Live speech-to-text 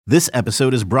This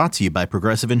episode is brought to you by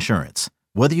Progressive Insurance.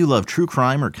 Whether you love true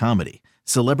crime or comedy,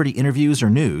 celebrity interviews or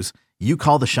news, you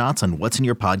call the shots on what's in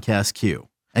your podcast queue.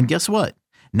 And guess what?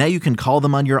 Now you can call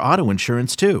them on your auto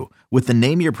insurance too with the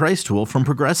Name Your Price tool from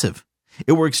Progressive.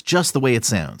 It works just the way it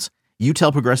sounds. You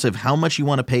tell Progressive how much you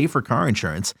want to pay for car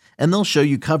insurance, and they'll show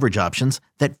you coverage options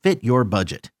that fit your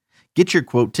budget. Get your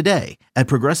quote today at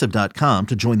Progressive.com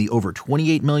to join the over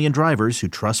 28 million drivers who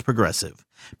trust Progressive.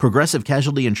 Progressive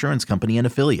Casualty Insurance Company and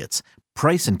Affiliates.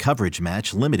 Price and coverage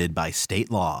match limited by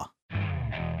state law.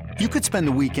 You could spend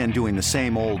the weekend doing the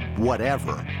same old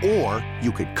whatever, or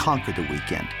you could conquer the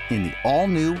weekend in the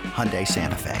all-new Hyundai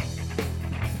Santa Fe.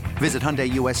 Visit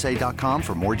HyundaiUSA.com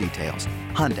for more details.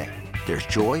 Hyundai, there's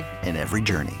joy in every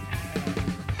journey.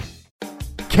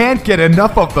 Can't get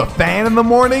enough of the Fan in the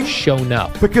morning? Shown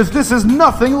up. Because this is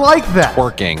nothing like that.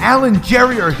 Working. Al and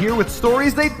Jerry are here with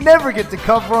stories they'd never get to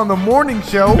cover on the morning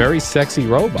show. Very sexy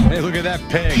robot. Hey, look at that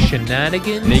pig.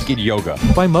 Shenanigans. Naked yoga.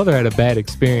 My mother had a bad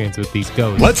experience with these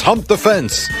ghosts. Let's hump the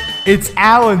fence. It's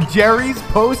Al and Jerry's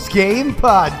post-game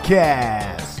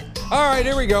podcast. All right,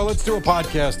 here we go. Let's do a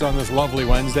podcast on this lovely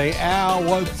Wednesday. Al,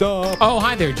 what's up? Oh,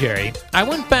 hi there, Jerry. I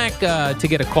went back to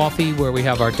get a coffee where we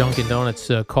have our Dunkin'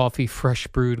 Donuts coffee, fresh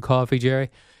brewed coffee, Jerry.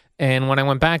 And when I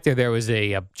went back there was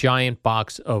a giant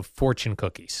box of fortune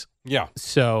cookies. Yeah.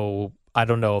 So I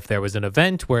don't know if there was an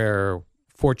event where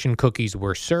fortune cookies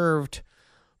were served,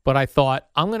 but I thought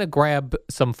I'm going to grab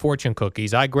some fortune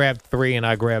cookies. I grabbed 3 and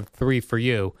I grabbed 3 for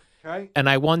you. Okay. And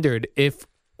I wondered if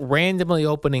randomly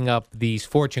opening up these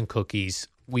fortune cookies,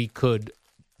 we could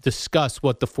discuss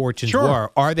what the fortunes were.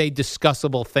 Are they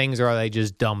discussable things or are they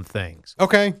just dumb things?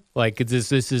 Okay. Like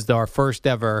this is our first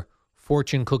ever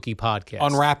fortune cookie podcast.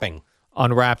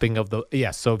 Unwrapping of the,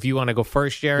 yes. So if you want to go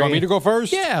first, Jerry. You want me to go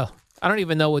first? Yeah. I don't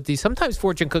even know what these, sometimes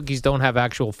fortune cookies don't have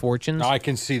actual fortunes. No, I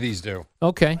can see these do.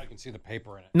 Okay. I can see the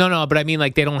paper in it. No, but I mean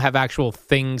like they don't have actual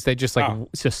things. They're just like,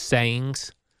 it's just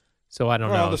sayings. So I don't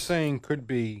know. Well, the saying could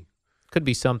be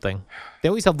something. They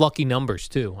always have lucky numbers,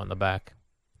 too, on the back.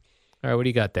 All right, what do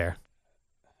you got there?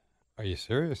 Are you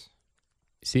serious?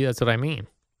 See, that's what I mean.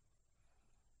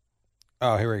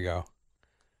 Oh, here we go.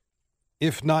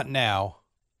 If not now,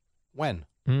 when?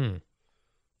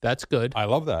 That's good. I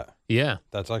love that. Yeah.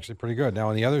 That's actually pretty good. Now,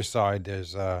 on the other side,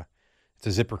 there's it's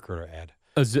a ZipRecruiter ad.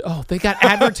 They got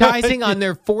advertising on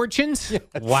their fortunes? Yes.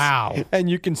 Wow. And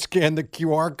you can scan the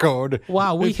QR code.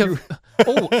 Wow, we have...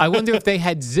 I wonder if they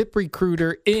had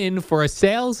ZipRecruiter in for a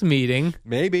sales meeting.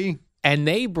 Maybe. And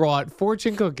they brought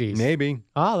fortune cookies. Maybe.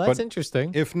 Oh, that's But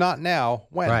interesting. If not now,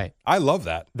 when? Right. I love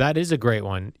that. That is a great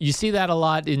one. You see that a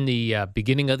lot in the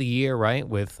beginning of the year, right?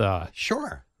 With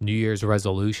Sure. New Year's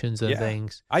resolutions and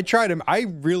things. I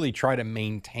really try to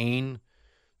maintain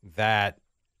that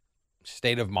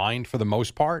state of mind for the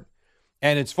most part.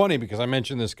 And it's funny because I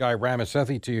mentioned this guy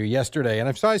Ramasethi to you yesterday, and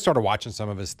I started watching some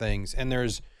of his things, and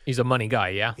He's a money guy,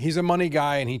 yeah? He's a money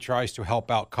guy, and he tries to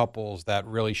help out couples that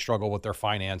really struggle with their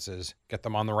finances, get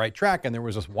them on the right track. And there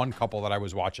was this one couple that I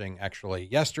was watching actually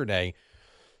yesterday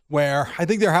where I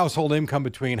think their household income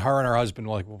between her and her husband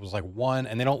was like one,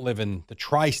 and they don't live in the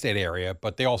tri-state area,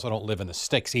 but they also don't live in the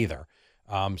sticks either.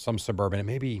 Some suburban,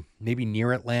 maybe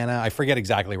near Atlanta. I forget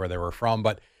exactly where they were from,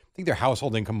 but I think their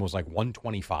household income was like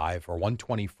 125 or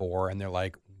 124, and they're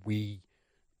like, we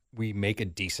make a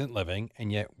decent living, and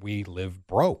yet we live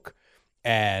broke.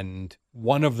 And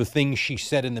one of the things she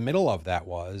said in the middle of that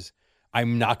was,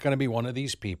 I'm not going to be one of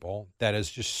these people that is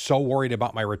just so worried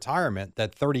about my retirement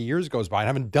that 30 years goes by and I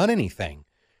haven't done anything.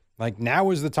 Like,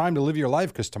 now is the time to live your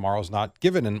life because tomorrow's not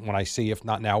given. And when I see if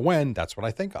not now, when, that's what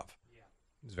I think of. Yeah.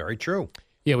 It's very true.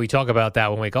 Yeah, we talk about that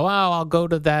when we go, I'll go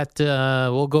to that,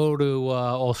 we'll go to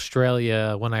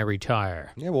Australia when I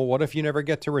retire. Yeah, well, what if you never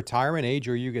get to retirement age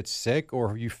or you get sick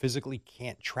or you physically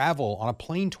can't travel on a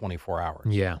plane 24 hours?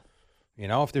 Yeah. You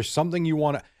know, if there's something you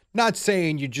want to, not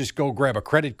saying you just go grab a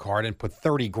credit card and put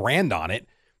 30 grand on it.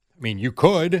 I mean, you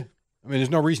could. I mean,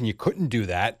 there's no reason you couldn't do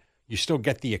that. You still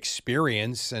get the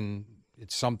experience, and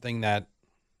it's something that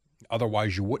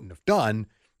otherwise you wouldn't have done.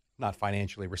 Not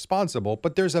financially responsible,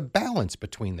 but there's a balance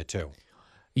between the two.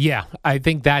 Yeah, I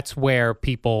think that's where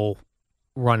people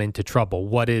run into trouble.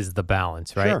 What is the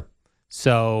balance, right? Sure.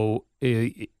 So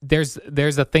there's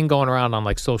a thing going around on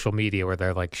like social media where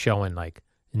they're like showing like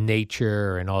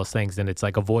nature and all those things, and it's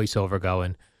like a voiceover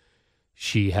going,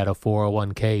 she had a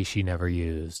 401k she never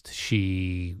used.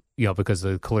 She, because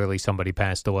clearly somebody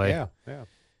passed away. Yeah, yeah.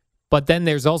 But then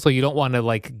there's also, you don't want to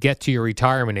like get to your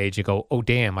retirement age and go, oh,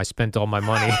 damn, I spent all my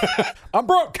money. I'm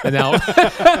broke. And now,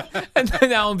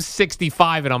 now I'm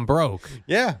 65 and I'm broke.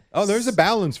 Yeah. Oh, there's a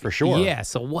balance for sure. Yeah.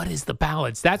 So what is the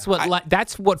balance? That's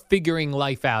what figuring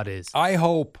life out is. I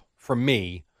hope for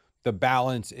me, the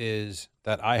balance is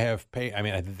that I have paid. I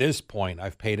mean, at this point,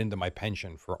 I've paid into my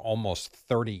pension for almost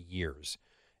 30 years.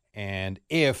 And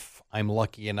if I'm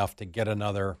lucky enough to get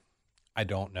another, I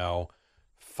don't know,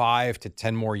 5 to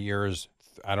 10 more years,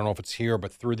 I don't know if it's here,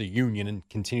 but through the union and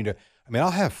continue to, I mean,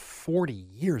 I'll have 40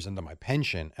 years into my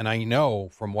pension. And I know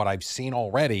from what I've seen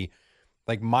already,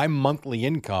 like my monthly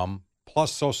income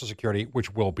plus Social Security,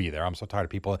 which will be there. I'm so tired of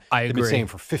people. I They've agree. been saying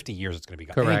for 50 years it's going to be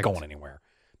gone. It ain't going anywhere.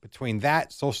 Between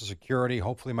that, Social Security,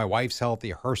 hopefully my wife's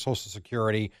healthy, her Social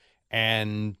Security,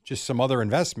 and just some other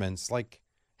investments, like,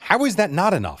 how is that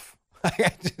not enough?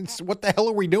 What the hell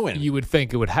are we doing? You would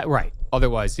think it would, right.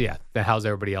 Otherwise, yeah, then how's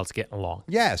everybody else getting along?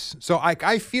 Yes. So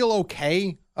I feel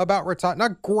okay about retirement.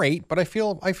 Not great, but I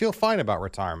feel fine about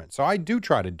retirement. So I do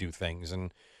try to do things,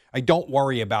 and I don't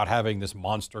worry about having this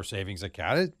monster savings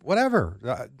account.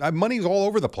 Whatever. Money's all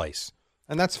over the place,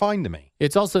 and that's fine to me.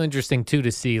 It's also interesting, too,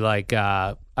 to see, like,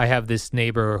 I have this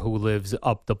neighbor who lives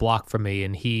up the block from me,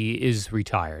 and he is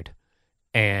retired.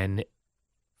 And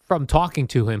from talking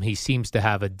to him, he seems to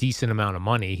have a decent amount of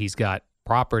money. He's got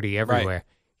property everywhere.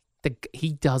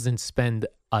 He doesn't spend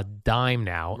a dime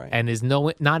now and is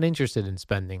not interested in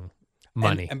spending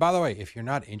money. And by the way, if you're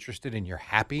not interested and you're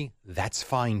happy, that's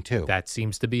fine, too. That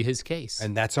seems to be his case.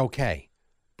 And that's okay.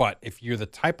 But if you're the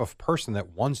type of person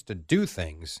that wants to do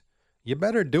things, you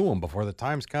better do them before the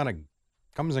times kind of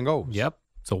comes and goes. Yep.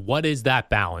 So what is that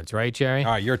balance, right, Jerry?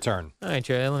 All right, your turn. All right,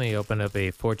 Jerry, let me open up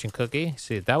a fortune cookie.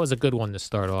 See, that was a good one to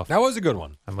start off, That was a good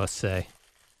one. I must say.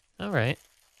 All right.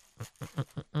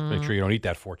 Make sure you don't eat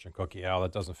that fortune cookie, Al.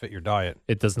 That doesn't fit your diet.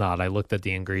 It does not. I looked at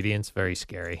the ingredients. Very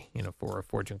scary, for a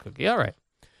fortune cookie. All right.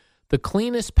 The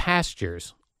cleanest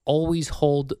pastures always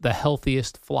hold the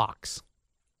healthiest flocks.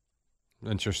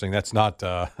 Interesting. That's not.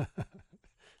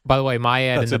 By the way, my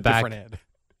ad in that's the a back, different ad.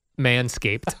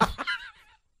 Manscaped.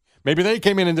 Maybe they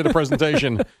came in and did a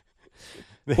presentation.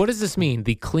 What does this mean?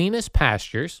 The cleanest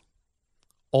pastures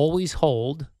always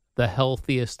hold the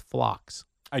healthiest flocks.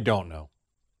 I don't know.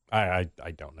 I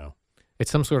don't know.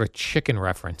 It's some sort of chicken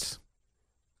reference.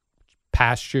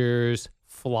 Pastures,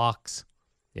 flocks.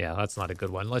 Yeah, that's not a good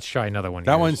one. Let's try another one.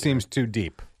 That here. one seems too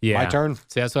deep. Yeah. My turn?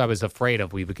 See, that's what I was afraid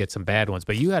of. We would get some bad ones.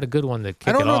 But you had a good one to kick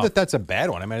I don't it know off. that that's a bad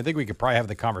one. I mean, I think we could probably have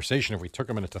the conversation if we took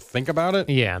a minute to think about it.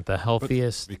 Yeah, the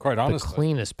healthiest, to be quite honest, the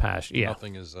cleanest pasture. Yeah.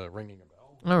 Nothing is ringing a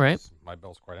bell. All right. My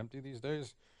bell's quite empty these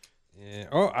days. Yeah.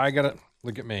 Oh, I got it.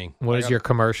 Look at me. What is your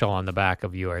commercial on the back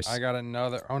of yours? I got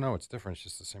another. Oh, no, it's different. It's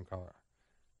just the same color.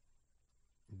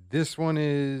 This one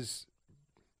is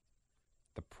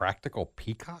the Practical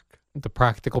Peacock. The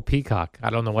Practical Peacock. I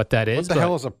don't know what that is. What the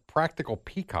hell is a Practical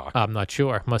Peacock? I'm not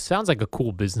sure. Sounds like a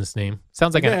cool business name.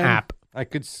 Sounds like an Again, app. I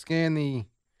could scan the.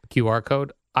 QR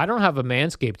code. I don't have a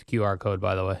Manscaped QR code,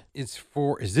 by the way.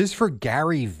 Is this for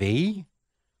Gary V?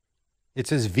 It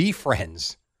says V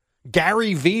Friends.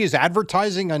 Gary V is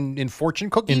advertising in fortune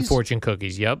cookies? In fortune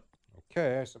cookies, yep.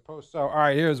 Okay, I suppose so. All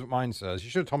right, here's what mine says. You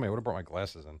should have told me. I would have brought my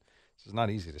glasses in. This is not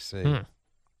easy to see. This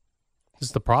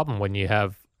is the problem when you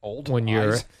have Old when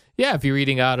you're eyes. if you're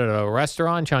eating out at a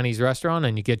restaurant, Chinese restaurant,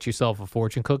 and you get yourself a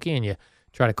fortune cookie and you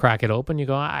try to crack it open, you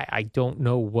go, I don't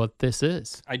know what this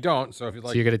is. I don't. So if you'd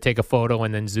like, So you're gonna take a photo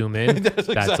and then zoom in. that's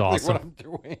exactly awesome. what I'm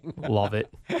doing. Love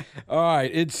it. All right,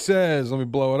 it says. Let me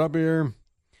blow it up here.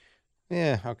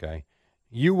 Yeah. Okay.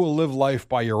 You will live life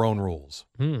by your own rules.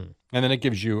 And then it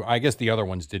gives you, I guess the other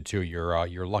ones did too, your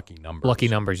lucky numbers. Lucky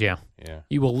numbers, yeah. Yeah.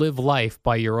 You will live life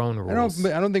by your own rules.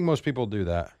 I don't think most people do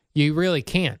that. You really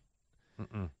can't.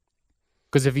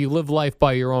 Because if you live life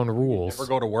by your own You rules, never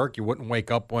go to work. You wouldn't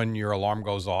wake up when your alarm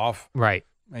goes off. right?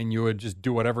 And you would just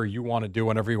do whatever you want to do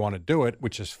whenever you want to do it,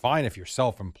 which is fine if you're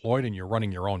self-employed and you're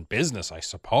running your own business, I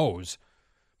suppose.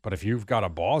 But if you've got a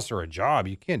boss or a job,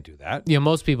 you can't do that. Yeah,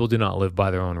 most people do not live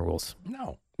by their own rules.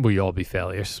 No. We all be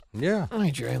failures. Yeah. All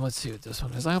right, Jerry, let's see what this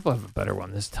one is. I hope I have a better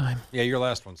one this time. Yeah, your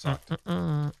last one sucked.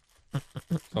 Something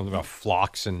about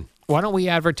flocks and... Why don't we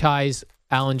advertise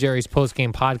Alan Jerry's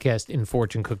post-game podcast in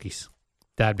fortune cookies?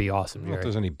 That'd be awesome, I don't know if Jerry.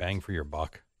 there's any bang for your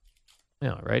buck.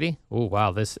 Yeah, ready? Oh,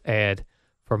 wow. This ad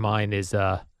for mine is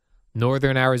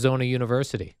Northern Arizona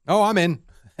University. Oh, I'm in.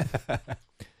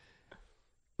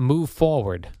 Move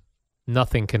forward.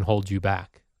 Nothing can hold you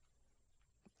back.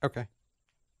 Okay.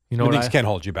 You know what things I... can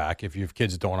hold you back if your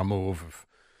kids don't want to move, if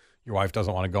your wife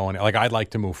doesn't want to go in. Like, I'd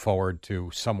like to move forward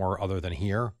to somewhere other than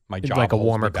here. My job like a holds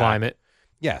warmer me back. climate.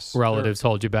 Yes. Relatives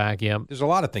hold you back. Yep. There's a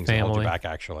lot of things that hold you Family. back,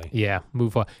 actually. Yeah.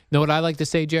 Move on. Know what I like to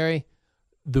say, Jerry?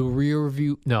 The rear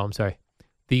view. No, I'm sorry.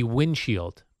 The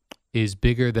windshield is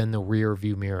bigger than the rear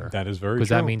view mirror. That is very true. Because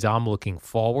that means I'm looking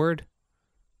forward.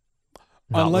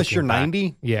 not Unless looking you're back.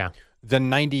 90, Yeah. then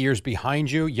 90 years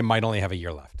behind you, you might only have a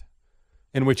year left.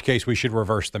 In which case, we should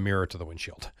reverse the mirror to the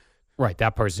windshield. Right.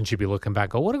 That person should be looking back.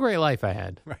 Go, what a great life I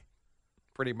had. Right.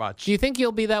 Pretty much. Do you think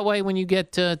you'll be that way when you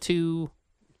get to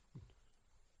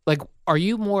like, are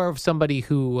you more of somebody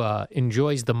who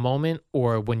enjoys the moment,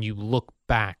 or when you look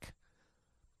back?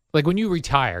 Like when you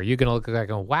retire, you're going to look back and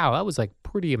go, wow, that was like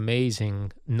pretty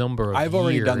amazing number of I've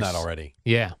already done years." that already.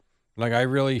 Yeah. Like, I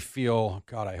really feel,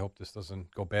 God, I hope this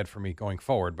doesn't go bad for me going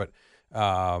forward. But,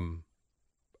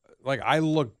 like, I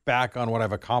look back on what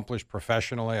I've accomplished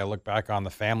professionally. I look back on the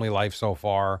family life so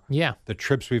far, Yeah. the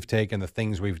trips we've taken, the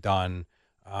things we've done.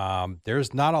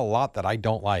 There's not a lot that I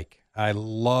don't like. I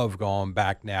love going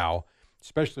back now,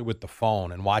 especially with the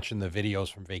phone and watching the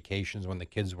videos from vacations when the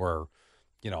kids were,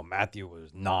 Matthew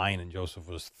was 9 and Joseph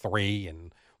was 3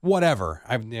 and whatever.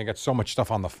 I got so much stuff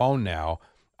on the phone now.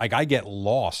 Like, I get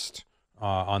lost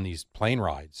on these plane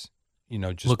rides,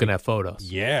 just Looking at photos.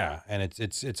 Yeah, and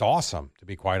it's awesome, to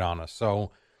be quite honest.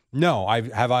 So, no,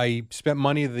 have I spent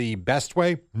money the best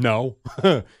way? No.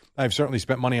 I've certainly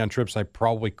spent money on trips I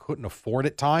probably couldn't afford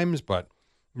at times, but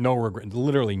no regret,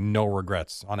 literally no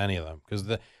regrets on any of them.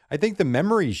 Because I think the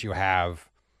memories you have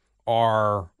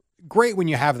are great when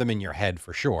you have them in your head,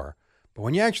 for sure. But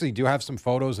when you actually do have some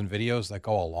photos and videos that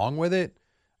go along with it,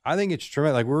 I think it's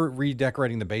tremendous. Like, we're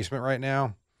redecorating the basement right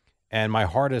now, and my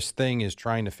hardest thing is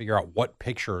trying to figure out what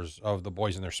pictures of the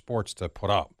boys in their sports to put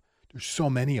up. There's so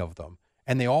many of them.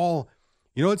 And they all,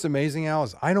 what's amazing, Al,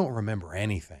 is I don't remember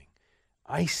anything.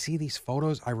 I see these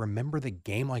photos. I remember the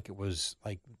game like it was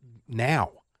like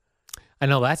now. I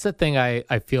know that's the thing I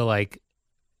feel like,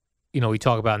 we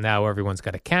talk about now everyone's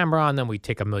got a camera on them. We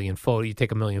take a million photos. You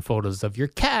take a million photos of your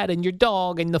cat and your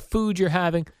dog and the food you're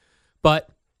having. But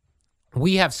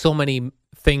we have so many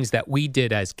things that we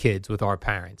did as kids with our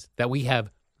parents that we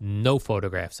have no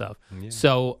photographs of. Yeah.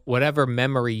 So whatever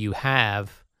memory you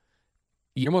have,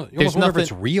 You almost there's wonder if nothing-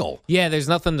 it's real. Yeah, there's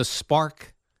nothing to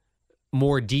spark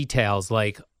more details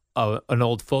like an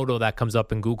old photo that comes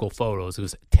up in Google Photos. It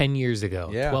was 10 years ago,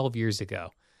 Yeah. 12 years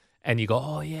ago. And you go,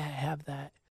 oh, yeah, I have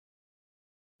that.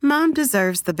 Mom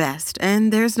deserves the best,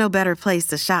 and there's no better place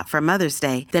to shop for Mother's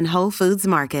Day than Whole Foods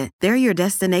Market. They're your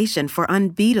destination for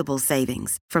unbeatable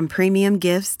savings, from premium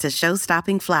gifts to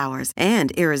show-stopping flowers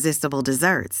and irresistible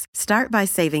desserts. Start by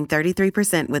saving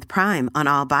 33% with Prime on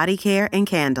all body care and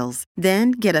candles.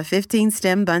 Then get a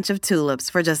 15-stem bunch of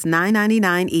tulips for just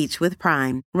 $9.99 each with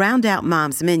Prime. Round out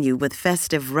Mom's menu with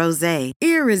festive rosé,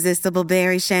 irresistible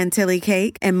berry chantilly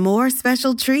cake, and more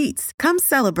special treats. Come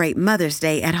celebrate Mother's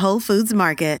Day at Whole Foods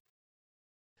Market.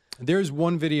 There's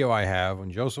one video I have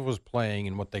when Joseph was playing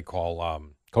in what they call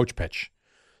coach pitch.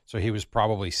 So he was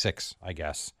probably 6, I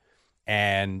guess.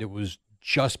 And it was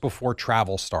just before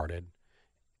travel started.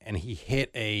 And he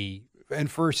hit and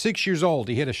for 6 years old,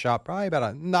 he hit a shot probably about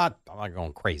I'm not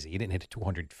going crazy. He didn't hit it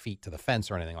 200 feet to the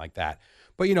fence or anything like that.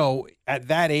 But, at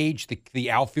that age, the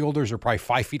outfielders are probably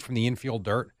 5 feet from the infield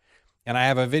dirt. And I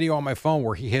have a video on my phone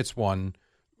where he hits one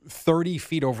 30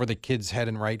 feet over the kid's head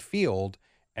in right field.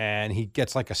 And he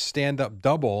gets like a stand-up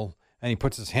double, and he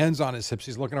puts his hands on his hips.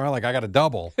 He's looking around like, I got a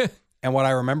double. And what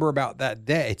I remember about that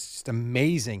day, it's just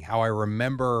amazing how I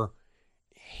remember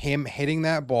him hitting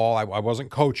that ball. I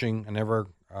wasn't coaching. I never,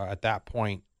 at that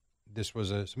point, this was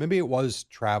so maybe it was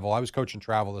travel. I was coaching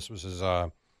travel. This was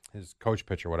his coach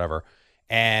pitch or whatever.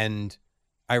 And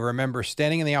I remember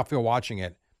standing in the outfield watching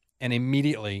it and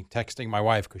immediately texting my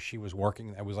wife because she was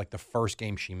working. It was like the first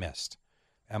game she missed.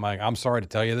 I'm like, I'm sorry to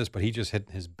tell you this, but he just hit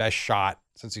his best shot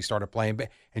since he started playing,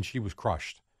 and she was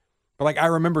crushed. But like, I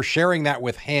remember sharing that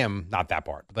with him, not that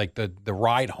part, but like the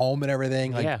ride home and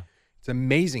everything. Like, Yeah. It's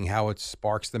amazing how it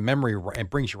sparks the memory and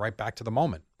brings you right back to the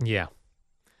moment. Yeah.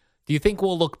 Do you think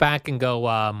we'll look back and go,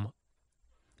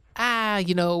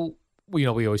 we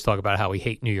always talk about how we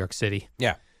hate New York City.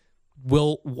 Yeah.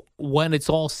 When it's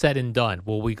all said and done,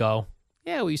 will we go,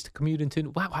 yeah, we used to commute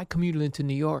I commuted into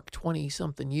New York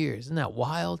 20-something years. Isn't that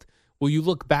wild? Will you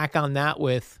look back on that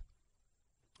with?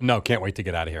 No, can't wait to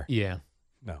get out of here. Yeah.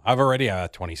 No, I've already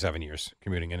 27 years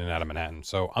commuting in and out of Manhattan,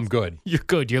 so I'm good. You're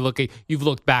good. You've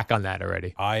looked back on that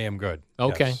already. I am good.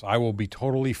 Okay. Yes, I will be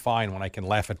totally fine when I can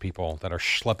laugh at people that are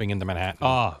schlepping into Manhattan.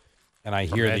 Oh, and I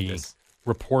hear tremendous. the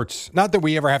reports. Not that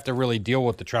we ever have to really deal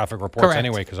with the traffic reports Correct.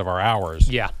 anyway because of our hours.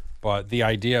 Yeah. But the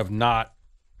idea of not,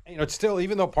 it's still,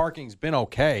 even though parking's been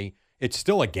okay, it's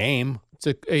still a game.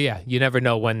 Yeah, you never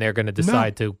know when they're going to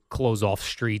decide to close off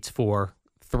streets for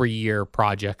 3-year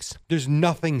projects. There's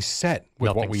nothing set with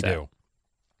what Nothing we set. do.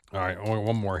 All right,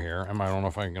 one more here. I don't know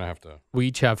if I'm going to have to. We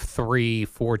each have 3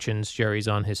 fortunes. Jerry's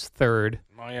on his third.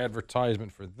 My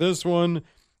advertisement for this one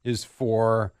is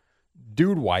for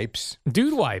Dude Wipes.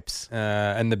 Dude wipes.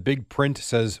 And the big print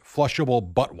says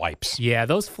flushable butt wipes. Yeah,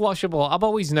 those flushable. I'm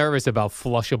always nervous about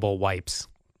flushable wipes.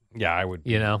 Yeah, I would.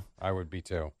 You know, I would be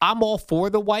too. I'm all for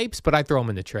the wipes, but I throw them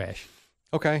in the trash.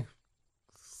 Okay.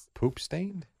 Poop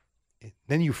stained?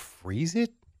 Then you freeze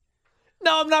it?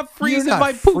 No, I'm not You're freezing not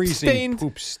my poop freezing stained.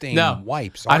 poop stained No,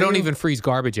 wipes. I are don't you? even freeze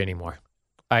garbage anymore.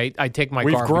 I take my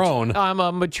We've garbage. grown. I'm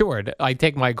matured. I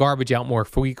take my garbage out more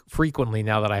frequently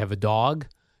now that I have a dog,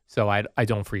 so I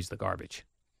don't freeze the garbage.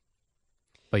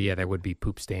 But yeah, there would be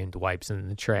poop stained wipes in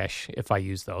the trash if I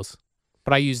use those.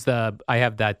 But I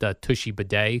have that Tushy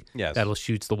bidet Yes. that'll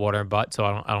shoots the water and butt, so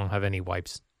I don't have any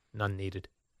wipes, none needed.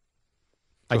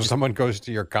 So if someone goes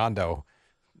to your condo,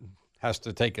 has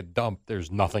to take a dump,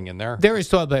 there's nothing in there. There is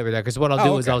toilet paper there because what I'll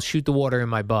do is okay. I'll shoot the water in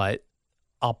my butt,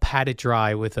 I'll pat it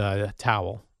dry with a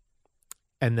towel,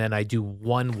 and then I do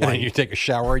one And then wipe. you take a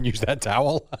shower and use that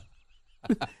towel.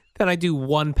 Then I do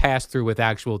one pass through with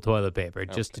actual toilet paper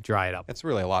just to dry it up. That's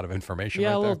really a lot of information Yeah,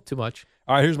 right a little there. too much.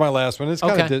 All right, here's my last one. It's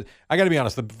kind Okay. of. I got to be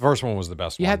honest. The first one was the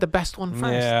best You one. had the best one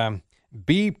first. Yeah.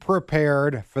 Be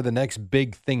prepared for the next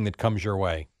big thing that comes your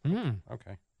way.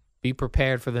 Okay. Be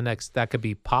prepared for the next. That could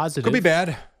be positive. Could be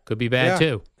bad. Could be bad Yeah,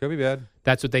 too. Could be bad.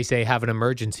 That's what they say. Have an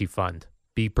emergency fund.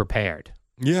 Be prepared.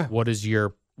 Yeah. What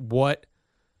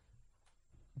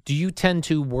do you tend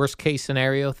to worst case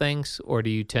scenario things, or do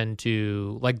you tend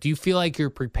to do you feel like you're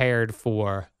prepared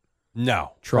for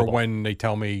No. Trouble. For when they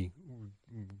tell me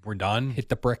we're done. hit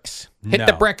the bricks? Hit No.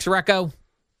 the bricks, Recco.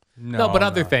 No, But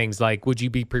other things like, would you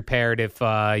be prepared if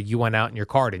you went out and your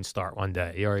car didn't start one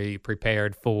day? Or are you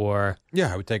prepared for?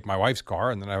 Yeah, I would take my wife's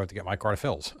car and then I would have to get my car to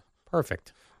Phil's.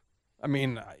 Perfect. I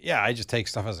mean, yeah, I just take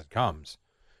stuff as it comes.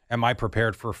 Am I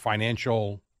prepared for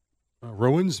financial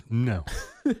ruins? No.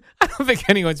 I don't think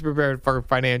anyone's prepared for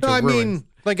financial No, I ruins. mean,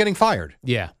 like getting fired.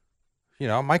 Yeah. You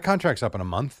know, my contract's up in a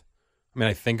month. I mean,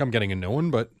 I think I'm getting a new one,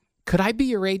 but Could I be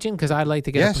your agent? Because I'd like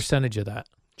to get Yes. a percentage of that,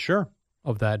 sure.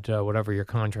 whatever your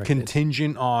contract is.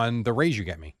 Contingent on the raise you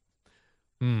get me.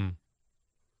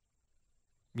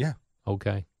 Yeah.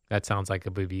 Okay. That sounds like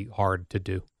it would be hard to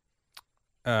do.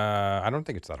 I don't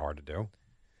think it's that hard to do.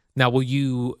 Now, do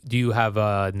you have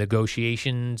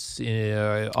negotiations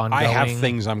ongoing? I have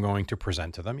things I'm going to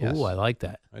present to them. Yes. Ooh, I like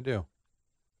that. I do.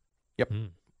 Yep. Mm.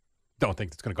 Don't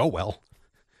think it's going to go well.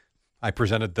 I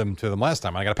presented them to them last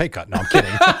time. I got a pay cut. No, I'm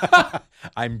kidding.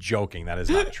 I'm joking. That is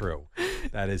not true.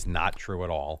 That is not true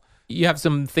at all. You have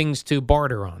some things to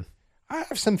barter on. I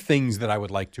have some things that I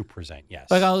would like to present. Yes.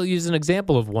 Like I'll use an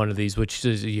example of one of these, which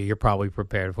is you're probably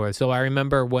prepared for. So I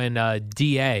remember when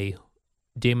DA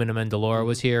Damon Amendola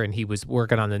was here, and he was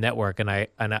working on the network, and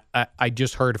I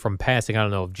just heard from passing. I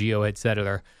don't know if Gio had said it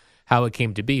or how it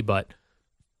came to be, but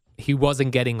he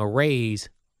wasn't getting a raise,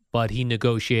 but he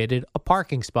negotiated a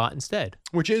parking spot instead,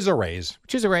 Which is a raise.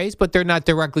 which is a raise, but they're not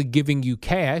directly giving you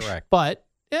cash. Correct. But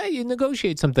yeah, you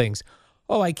negotiate some things.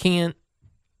 Oh, I can't.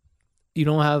 You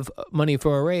don't have money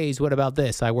for a raise. What about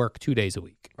this? I work 2 days a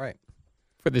week Right.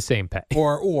 for the same pay.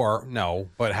 Or no,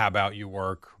 but how about you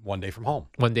work 1 day from home?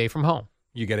 1 day from home.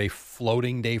 You get a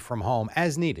floating day from home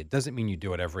as needed. Doesn't mean you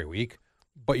do it every week,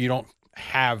 but you don't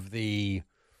have the.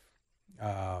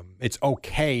 It's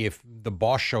okay if the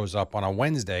boss shows up on a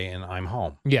Wednesday and I'm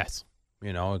home. Yes.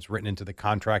 You know, it's written into the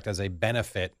contract as a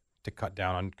benefit to cut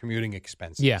down on commuting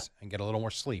expenses Yeah. and get a little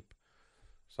more sleep.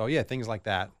 So yeah, things like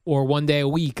that. Or 1 day a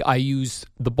week, I use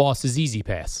the boss's Easy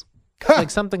Pass.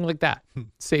 Like something like that.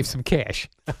 Save some cash.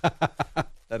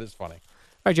 That is funny. All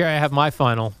right, Jerry, I have my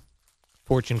final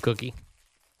fortune cookie.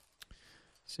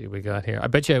 See what we got here. I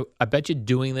bet you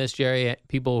doing this, Jerry,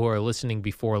 people who are listening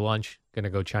before lunch going to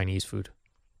go Chinese food.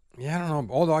 Yeah, I don't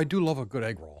know. Although I do love a good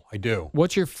egg roll. I do.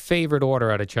 What's your favorite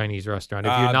order at a Chinese restaurant?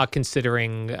 If you're Uh, not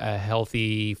considering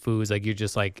healthy foods, like you're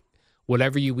just like,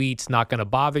 whatever you eat's not going to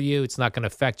bother you, it's not going to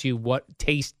affect you, what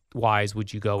taste-wise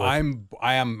would you go with?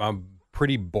 I am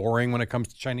pretty boring when it comes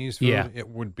to Chinese food. Yeah. It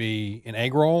would be an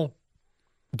egg roll.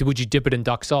 Would you dip it in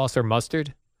duck sauce or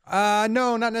mustard? No,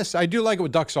 not necessarily. I do like it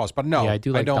with duck sauce, but no, Yeah, I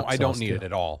do like duck I don't sauce, need too. it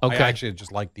at all. Okay. I actually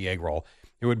just like the egg roll.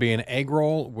 It would be an egg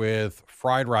roll with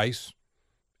fried rice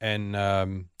and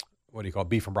what do you call it?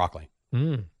 Beef and broccoli.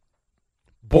 Mm.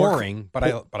 Boring, but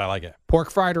I like it.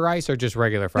 Pork fried rice or just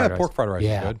regular fried Yeah, rice? pork fried rice is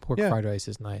Yeah, good. pork Yeah. fried rice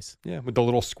is nice. Yeah, with the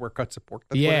little square cuts of pork.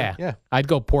 That's Yeah. yeah. I'd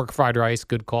go pork fried rice.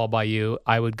 Good call by you.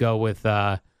 I would go with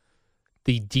the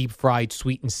deep fried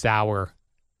sweet and sour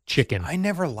chicken. I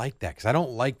never liked that because I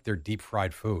don't like their deep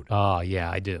fried food. Oh,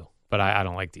 yeah, I do. But I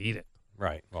don't like to eat it.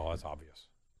 Right. Well, that's obvious.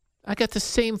 I got the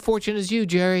same fortune as you,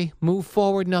 Jerry. Move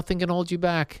forward, nothing can hold you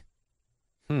back.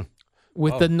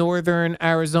 With the Northern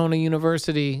Arizona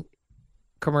University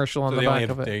commercial on the back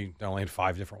of it. They only had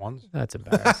 5 different ones? That's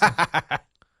embarrassing.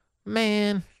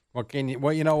 Man.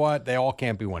 Well, you know what? They all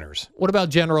can't be winners. What about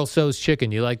General Tso's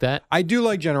chicken? You like that? I do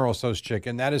like General Tso's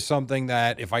chicken. That is something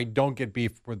that if I don't get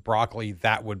beef with broccoli,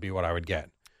 that would be what I would get.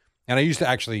 And I used to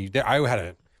actually,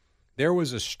 there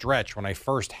was a stretch when I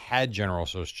first had General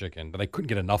Tso's chicken that I couldn't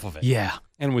get enough of it. Yeah.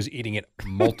 And was eating it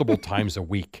multiple times a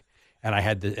week. And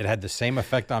it had the same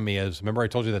effect on me as, remember I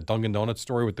told you that Dunkin' Donuts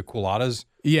story with the culottes?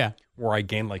 Yeah. Where I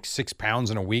gained like 6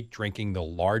 pounds in a week drinking the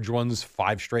large ones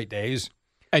 5 straight days.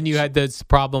 And you had this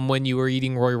problem when you were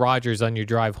eating Roy Rogers on your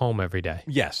drive home every day.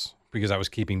 Yes, because I was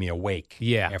keeping me awake.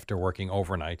 Yeah. After working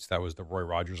overnights. That was the Roy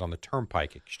Rogers on the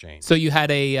Turnpike Exchange. So you had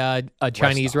a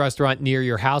Chinese restaurant near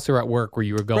your house or at work where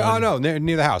you were going? Oh, no,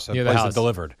 near the house. Near the the place house. that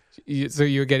delivered. So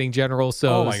you were getting General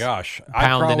Tso's. Oh, my gosh.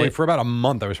 For about a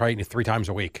month, I was probably eating it 3 times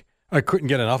a week. I couldn't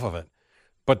get enough of it.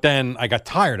 But then I got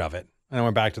tired of it, and I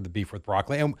went back to the beef with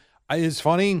broccoli. And it's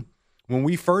funny, when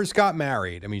we first got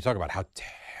married, I mean, you talk about how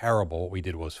terrible what we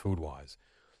did was food-wise.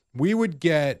 We would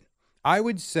get, I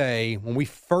would say, when we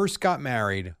first got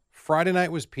married, Friday night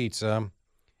was pizza.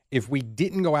 If we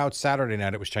didn't go out Saturday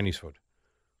night, it was Chinese food.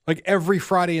 Like every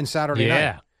Friday and Saturday night.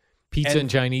 Yeah. Pizza and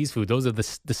Chinese food. Those are the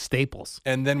staples.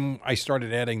 And then I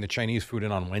started adding the Chinese food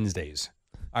in on Wednesdays,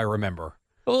 I remember.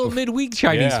 A little midweek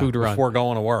Chinese food run. Before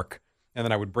going to work. And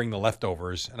then I would bring the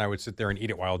leftovers, and I would sit there and eat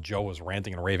it while Joe was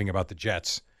ranting and raving about the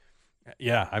Jets.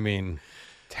 Yeah, I mean,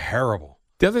 terrible.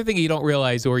 The other thing you don't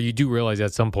realize, or you do realize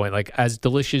at some point, like as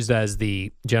delicious as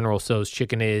the General Tso's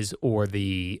chicken is, or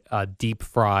the deep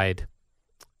fried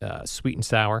sweet and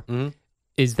sour,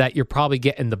 is that you're probably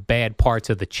getting the bad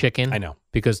parts of the chicken. I know.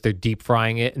 Because they're deep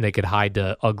frying it and they could hide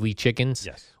the ugly chickens.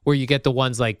 Yes. Where you get the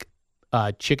ones like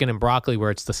chicken and broccoli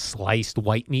where it's the sliced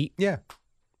white meat. Yeah.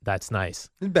 That's nice.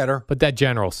 It's better. But that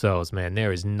General Tso's, man,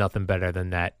 there is nothing better than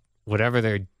that. Whatever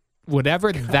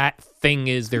that thing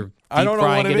is, they're deep I don't know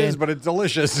frying what it is, in. but it's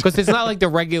delicious. Because it's not like the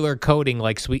regular coating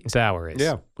like sweet and sour is.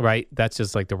 Yeah. Right? That's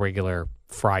just like the regular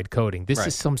fried coating. This Right.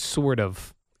 is some sort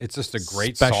of It's just a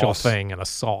great special sauce. thing and a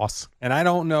sauce. And I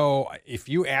don't know, if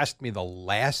you asked me the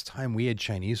last time we had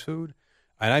Chinese food,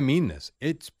 and I mean this,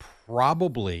 it's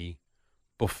probably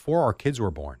before our kids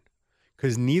were born,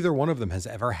 because neither one of them has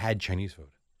ever had Chinese food.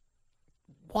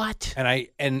 What? And I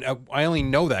only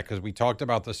know that because we talked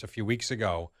about this a few weeks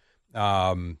ago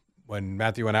when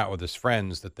Matthew went out with his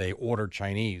friends that they ordered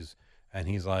Chinese, and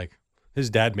he's like, his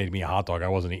dad made me a hot dog. I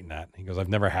wasn't eating that. He goes, I've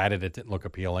never had it. It didn't look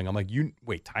appealing. I'm like,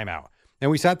 wait, time out.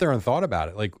 And we sat there and thought about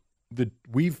it. Like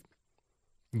we've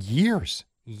years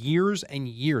and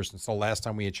years since the last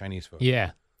time we had Chinese food.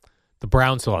 Yeah. The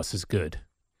brown sauce is good.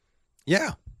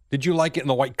 Yeah. Did you like it in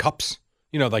the white cups?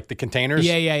 You know, like the containers?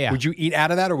 Yeah. Would you eat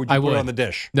out of that, or would you put it on the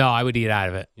dish? No, I would eat out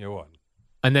of it. You would.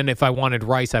 And then if I wanted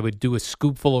rice, I would do a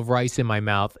scoopful of rice in my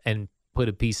mouth and put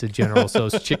a piece of General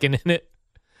Tso's chicken in it.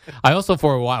 I also,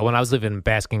 for a while, when I was living in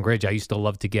Basking Ridge, I used to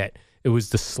love to get, it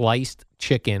was the sliced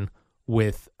chicken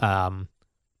with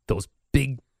those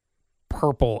big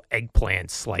purple eggplant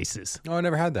slices. Oh, I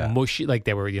never had that. Mushy, like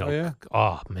they were, you know, Oh, yeah?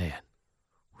 oh man.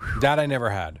 That I never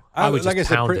had. I would like just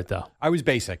I said, pound it, though. I was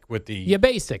basic with the Yeah,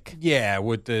 basic. Yeah,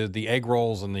 with the egg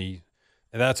rolls and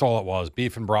that's all it was.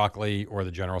 Beef and broccoli or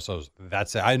the General Tso's.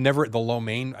 That's it. I never the lo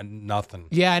mein, nothing.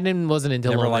 Yeah, wasn't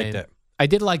until Never liked it. I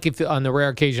did like if on the rare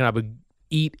occasion I would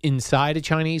eat inside a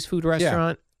Chinese food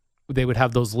restaurant. They would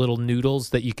have those little noodles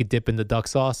that you could dip in the duck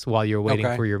sauce while you're waiting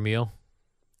Okay. for your meal.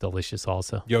 Delicious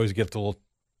also. You always get the little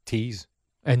teas,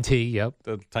 And tea, yep.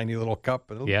 the tiny little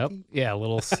cup. Yep. Yeah, a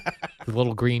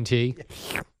little green tea.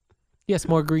 Yes,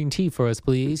 more green tea for us,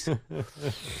 please.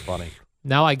 Funny.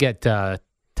 Now I get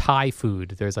Thai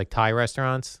food. There's like Thai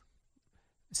restaurants.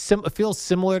 It feels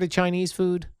similar to Chinese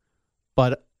food,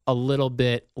 but a little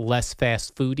bit less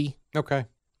fast foody. Okay.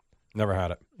 Never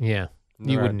had it. Yeah. You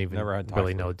Never wouldn't had- even never had Thai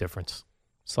really food. know the difference.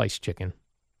 Sliced chicken.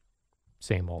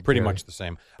 Same old. Pretty Jerry. much the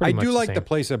same. Pretty I much do the like the same.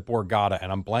 place at Borgata,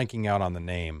 and I'm blanking out on the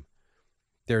name.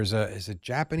 Is it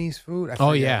Japanese food? I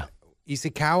Oh, forget. yeah.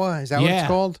 Isikawa? Is that what Yeah. it's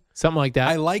called? Something like that.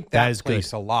 I like That that is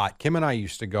place good. a lot. Kim and I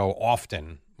used to go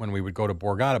often when we would go to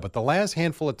Borgata, but the last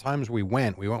handful of times we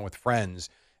went with friends,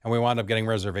 and we wound up getting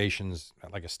reservations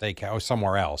at like a steakhouse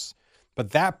somewhere else.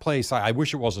 But that place, I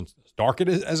wish it wasn't as dark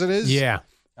as it is. Yeah.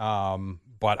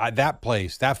 But that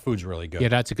place, that food's really good. Yeah,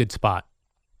 that's a good spot.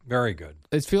 Very good.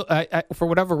 For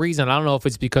whatever reason, I don't know if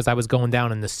it's because I was going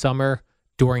down in the summer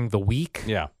during the week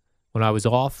Yeah. when I was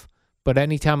off, But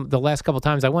anytime, the last couple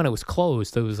times I went, it was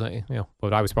closed. It was like,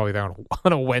 but I was probably there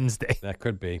on a Wednesday. That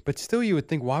could be. But still, you would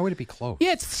think, why would it be closed?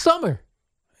 Yeah, it's summer.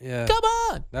 Yeah. Come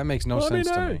on. That makes no Let me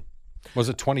sense to know. me. Was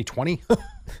it 2020? I mean,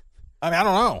 I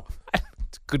don't know.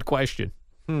 It's a good question.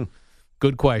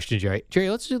 Good question, Jerry. Jerry,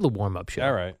 let's do the warm-up show.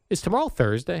 All right. Is tomorrow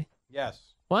Thursday? Yes.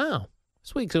 Wow.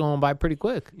 This week's going by pretty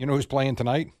quick. You know who's playing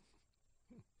tonight?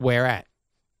 Where at?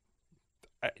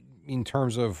 In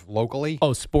terms of locally?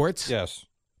 Oh, sports? Yes.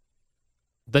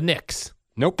 The Knicks.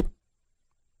 Nope.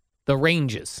 The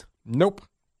Rangers. Nope.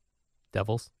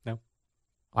 Devils? No.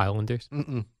 Islanders?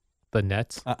 Mm-mm. The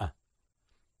Nets? Uh-uh.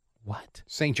 What?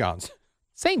 St. John's.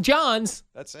 St. John's?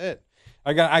 That's it.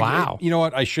 Wow. You know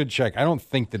what? I should check. I don't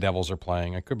think the Devils are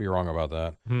playing. I could be wrong about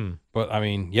that. But, I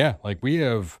mean, yeah, like we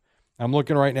have – I'm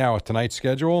looking right now at tonight's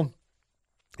schedule.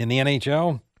 In the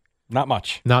NHL, not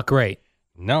much. Not great.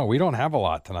 No, we don't have a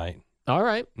lot tonight. All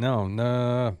right. No,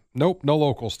 nope, no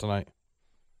locals tonight.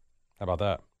 How about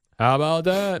that? How about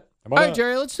that? How about All right, that?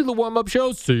 Jerry, let's do the warm-up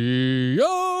show. See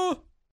ya.